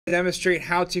Demonstrate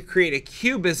how to create a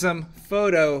cubism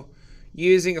photo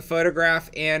using a photograph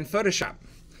in Photoshop.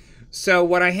 So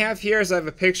what I have here is I have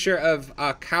a picture of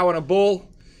a cow and a bull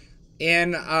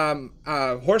in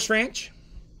a horse ranch.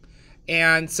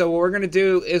 And so what we're going to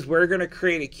do is we're going to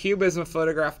create a cubism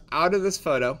photograph out of this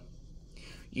photo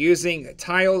using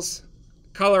tiles,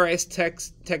 colorized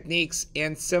text techniques,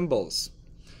 and symbols.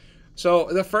 So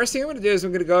the first thing I'm going to do is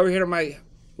I'm going to go over here to my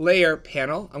layer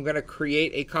panel. I'm going to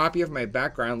create a copy of my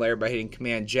background layer by hitting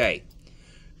Command J,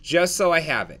 just so I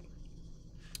have it.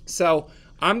 So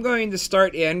I'm going to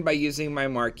start in by using my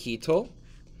marquee tool,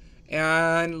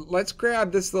 and let's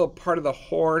grab this little part of the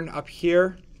horn up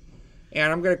here,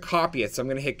 and I'm going to copy it. So I'm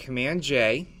going to hit Command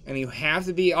J, and you have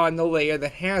to be on the layer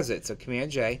that has it. So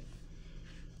Command J,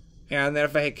 and then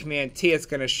if I hit Command T, it's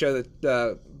going to show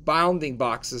the bounding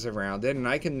boxes around it, and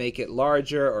I can make it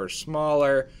larger or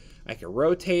smaller. I can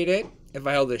rotate it. If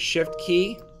I hold the Shift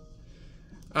key,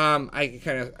 I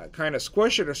can kind of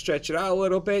squish it or stretch it out a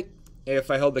little bit.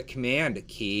 If I hold the Command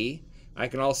key, I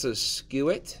can also skew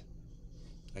it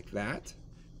like that.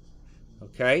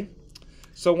 Okay.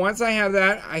 So once I have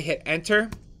that, I hit Enter.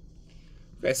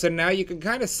 Okay. So now you can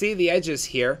kind of see the edges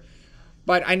here,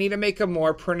 but I need to make them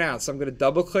more pronounced. So I'm going to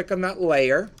double click on that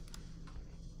layer,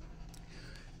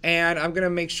 and I'm going to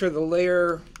make sure the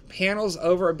layer panels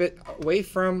over a bit away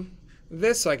from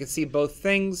this so I can see both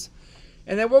things.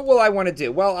 And then what will I want to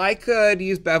do? Well, I could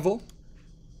use bevel.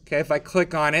 Okay, if I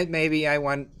click on it, maybe I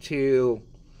want to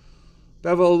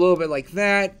bevel a little bit like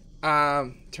that.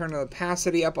 Turn the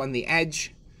opacity up on the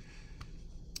edge.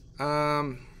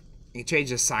 You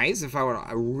change the size if I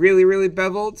want a really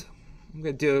beveled. I'm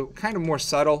going to do kind of more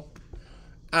subtle.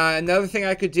 Another thing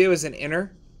I could do is an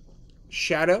inner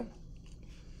shadow,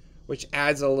 which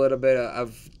adds a little bit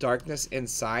of darkness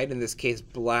inside. In this case,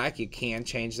 black. You can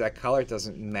change that color. It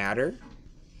doesn't matter.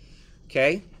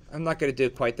 Okay, I'm not going to do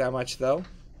quite that much though.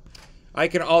 I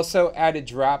can also add a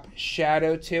drop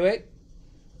shadow to it.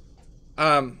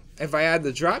 If I add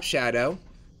the drop shadow,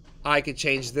 I could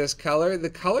change this color. The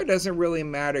color doesn't really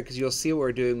matter because you'll see what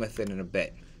we're doing with it in a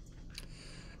bit.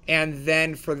 And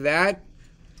then for that,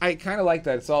 I kind of like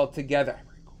that it's all together.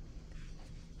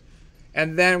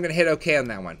 And then I'm going to hit OK on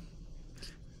that one.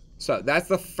 So that's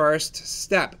the first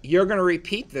step. You're going to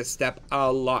repeat this step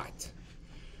a lot.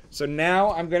 So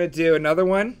now I'm going to do another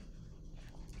one.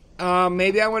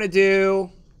 Maybe I want to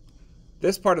do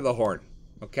this part of the horn.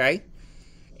 Okay.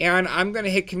 And I'm going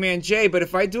to hit Command J, but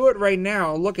if I do it right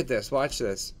now, look at this. Watch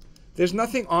this. There's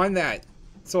nothing on that.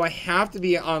 So I have to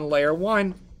be on layer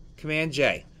 1, Command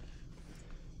J.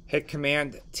 Hit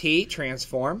Command T,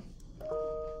 transform.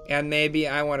 And maybe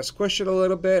I want to squish it a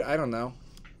little bit. I don't know.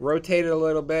 Rotate it a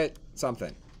little bit.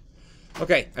 Something.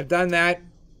 Okay, I've done that.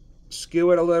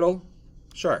 Skew it a little.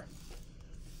 Sure.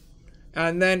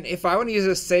 And then if I want to use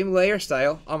the same layer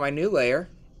style on my new layer,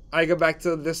 I go back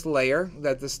to this layer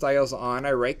that the style's on.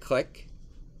 I right click.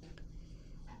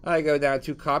 I go down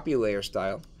to copy layer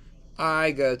style.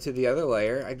 I go to the other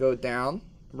layer. I go down,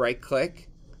 right click,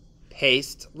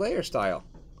 paste layer style.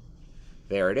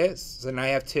 There it is. So now I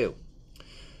have two.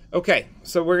 Okay,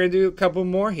 so we're going to do a couple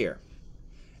more here.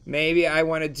 Maybe I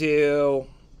want to do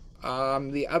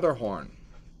the other horn.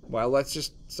 Well, let's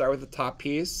just start with the top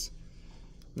piece.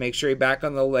 Make sure you're back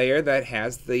on the layer that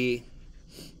has the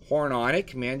horn on it.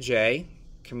 Command J.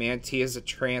 Command T is a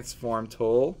transform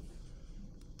tool.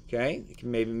 Okay, you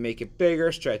can maybe make it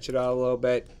bigger, stretch it out a little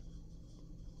bit.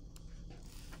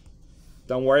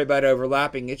 Don't worry about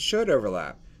overlapping. It should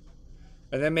overlap.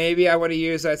 And then maybe I want to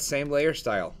use that same layer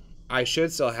style. I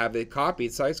should still have it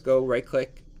copied, so I just go right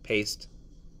click, paste.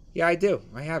 Yeah, I do.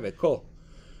 I have it. Cool.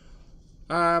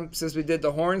 Since we did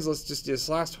the horns, let's just do this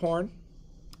last horn.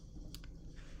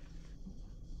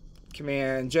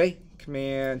 Command J,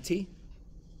 Command T.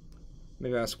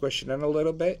 Maybe I'll squish it in a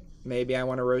little bit. Maybe I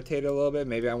want to rotate it a little bit.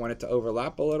 Maybe I want it to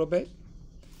overlap a little bit.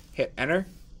 Hit Enter.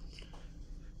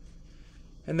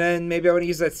 And then maybe I want to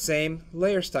use that same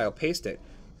layer style. Paste it.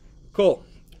 Cool.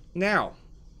 Now,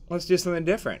 let's do something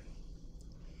different.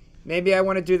 Maybe I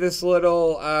want to do this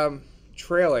little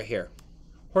trailer here.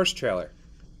 Horse trailer.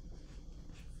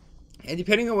 And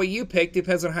depending on what you pick,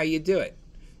 depends on how you do it.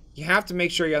 You have to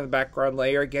make sure you're on the background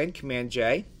layer again. Command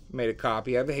J. Made a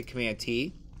copy of it. Hit Command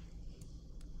T.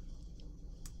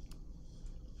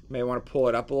 May want to pull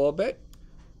it up a little bit.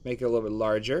 Make it a little bit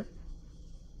larger.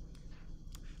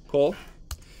 Cool.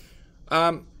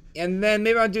 And then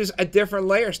maybe I'll do a different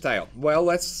layer style. Well,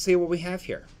 let's see what we have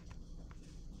here.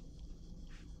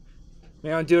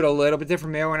 Maybe I'll do it a little bit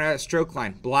different. Maybe I want to add a stroke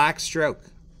line. Black stroke.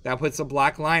 That puts a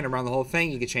black line around the whole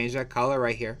thing. You can change that color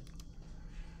right here.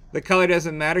 The color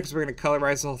doesn't matter because we're going to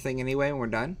colorize the whole thing anyway when we're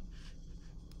done.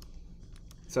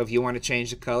 So if you want to change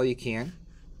the color, you can.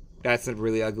 That's a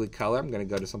really ugly color. I'm going to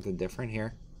go to something different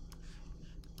here.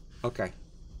 Okay.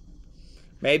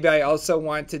 Maybe I also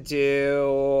want to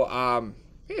do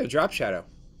a drop shadow.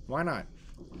 Why not?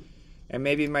 And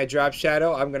maybe my drop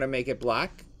shadow, I'm going to make it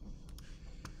black.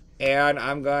 And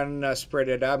I'm going to spread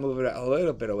it out, move it a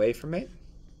little bit away from it.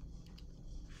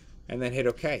 And then hit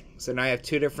OK. So now I have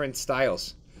two different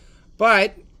styles.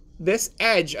 But this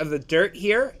edge of the dirt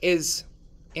here is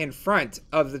in front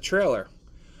of the trailer.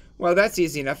 Well, that's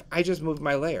easy enough. I just moved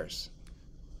my layers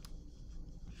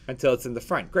until it's in the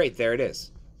front. Great, there it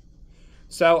is.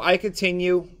 So I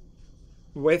continue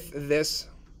with this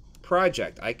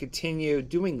project. I continue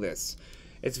doing this.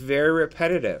 It's very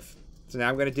repetitive. So now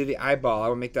I'm going to do the eyeball. I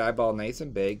will make the eyeball nice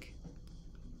and big.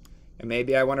 And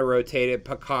maybe I want to rotate it.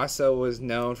 Picasso was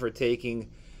known for taking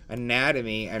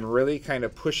anatomy and really kind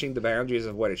of pushing the boundaries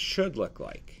of what it should look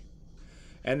like.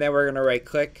 And then we're going to right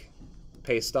click,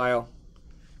 paste style,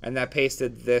 and that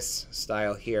pasted this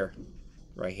style here,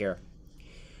 right here.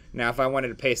 Now if I wanted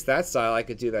to paste that style, I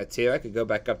could do that too. I could go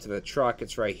back up to the truck,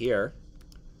 it's right here.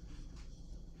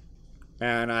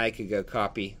 And I could go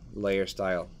copy, layer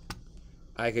style.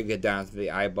 I could get down to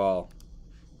the eyeball,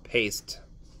 paste,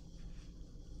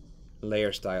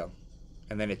 layer style.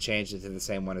 And then it changed it to the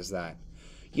same one as that.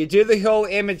 You do the whole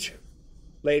image,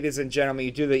 ladies and gentlemen.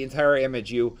 You do the entire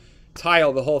image. You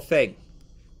tile the whole thing.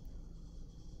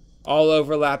 All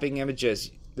overlapping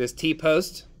images. This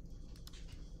T-post,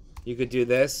 you could do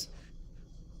this.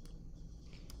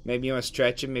 Maybe you want to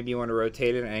stretch it. Maybe you want to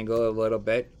rotate it and angle it a little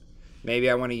bit. Maybe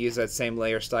I want to use that same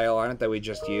layer style on it that we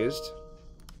just used.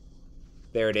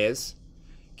 There it is.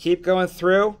 Keep going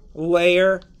through.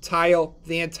 Layer, tile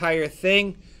the entire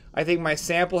thing. I think my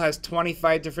sample has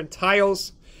 25 different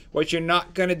tiles. What you're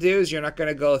not going to do is you're not going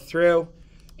to go through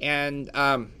and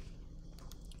I'm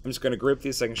just going to group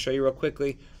these so I can show you real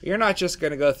quickly. You're not just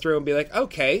going to go through and be like,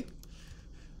 okay,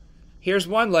 here's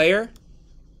one layer.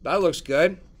 That looks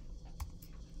good.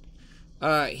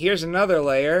 Here's another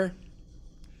layer.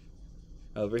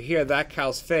 Over here, that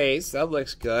cow's face. That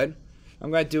looks good.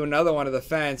 I'm going to do another one of the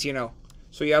fence, you know.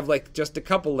 So you have like just a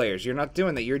couple layers. You're not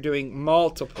doing that. You're doing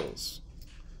multiples.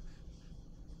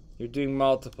 You're doing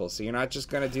multiples. So you're not just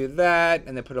going to do that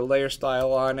and then put a layer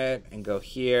style on it and go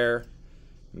here.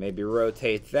 Maybe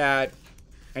rotate that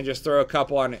and just throw a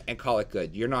couple on it and call it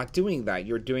good. You're not doing that.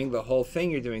 You're doing the whole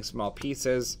thing. You're doing small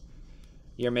pieces.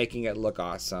 You're making it look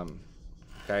awesome.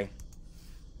 Okay?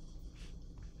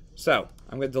 So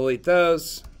I'm going to delete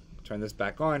those. Turn this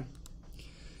back on.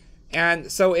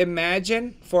 And so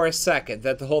imagine for a second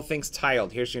that the whole thing's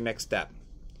tiled. Here's your next step.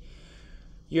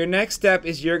 Your next step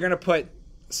is you're going to put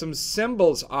some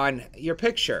symbols on your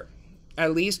picture.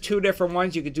 At least 2 different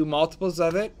ones. You could do multiples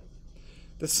of it.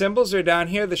 The symbols are down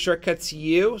here. The shortcut's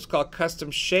U. It's called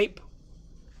custom shape.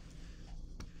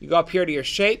 You go up here to your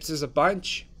shapes. There's a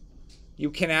bunch.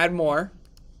 You can add more.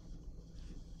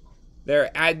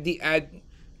 There, I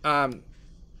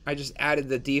just added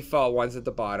the default ones at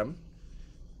the bottom.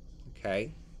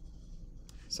 Okay.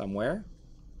 Somewhere.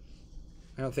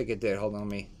 I don't think it did. Hold on, let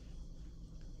me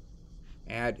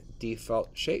add default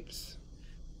shapes.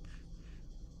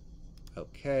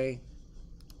 Okay.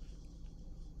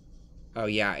 Oh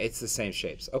yeah, it's the same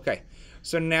shapes. Okay.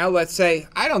 So now let's say,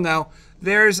 I don't know,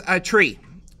 there's a tree.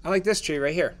 I like this tree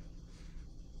right here.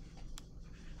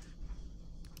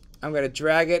 I'm going to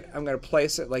drag it. I'm going to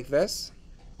place it like this.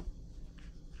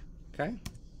 Okay.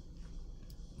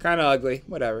 Kind of ugly.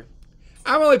 Whatever.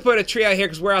 I'm only putting a tree out here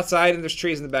because we're outside and there's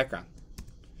trees in the background.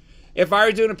 If I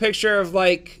were doing a picture of,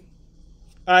 like,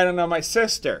 I don't know, my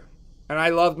sister, and I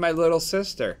loved my little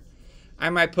sister, I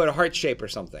might put a heart shape or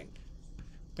something.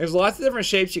 There's lots of different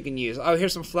shapes you can use. Oh,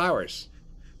 here's some flowers.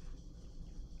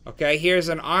 Okay, here's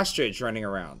an ostrich running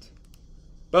around.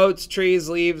 Boats, trees,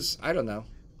 leaves, I don't know.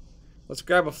 Let's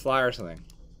grab a flower or something.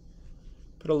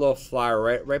 Put a little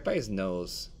flower right by his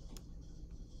nose.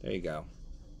 There you go.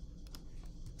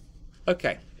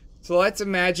 Okay, so let's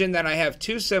imagine that I have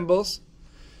 2 symbols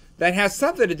that has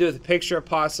something to do with the picture if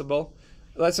possible.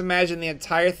 Let's imagine the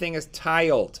entire thing is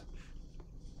tiled.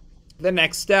 The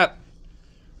next step,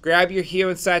 grab your hue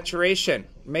and saturation.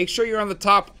 Make sure you're on the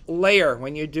top layer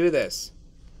when you do this.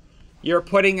 You're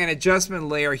putting an adjustment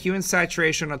layer, hue and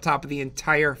saturation on top of the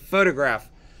entire photograph.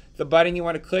 The button you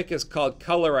want to click is called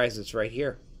Colorize. It's right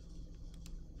here.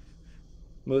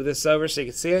 Move this over so you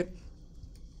can see it.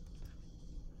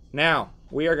 Now,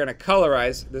 we are going to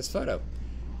colorize this photo.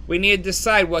 We need to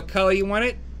decide what color you want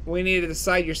it. We need to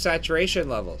decide your saturation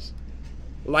levels.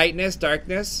 Lightness,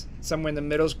 darkness, somewhere in the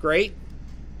middle is great.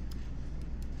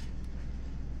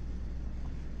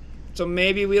 So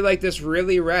maybe we like this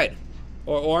really red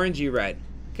or orangey red.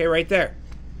 Okay, right there.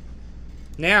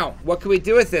 Now, what can we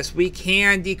do with this? We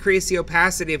can decrease the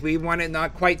opacity if we want it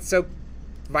not quite so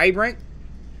vibrant.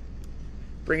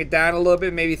 Bring it down a little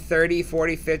bit, maybe 30,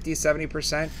 40, 50,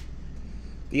 70%.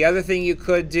 The other thing you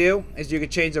could do is you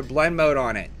could change the blend mode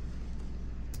on it.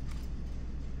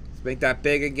 Let's make that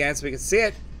big again so we can see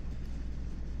it.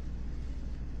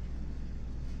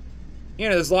 You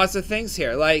know, there's lots of things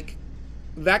here. Like,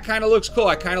 that kind of looks cool.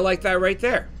 I kind of like that right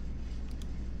there.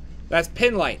 That's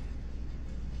pin light.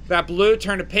 That blue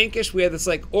turned to pinkish. We have this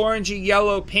like orangey,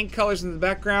 yellow, pink colors in the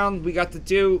background. We got to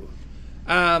do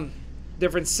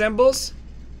different symbols.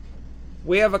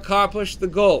 We have accomplished the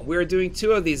goal. We are doing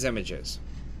 2 of these images.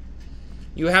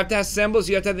 You have to have symbols.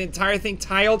 You have to have the entire thing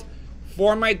tiled.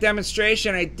 For my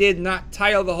demonstration, I did not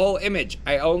tile the whole image.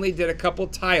 I only did a couple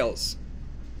tiles.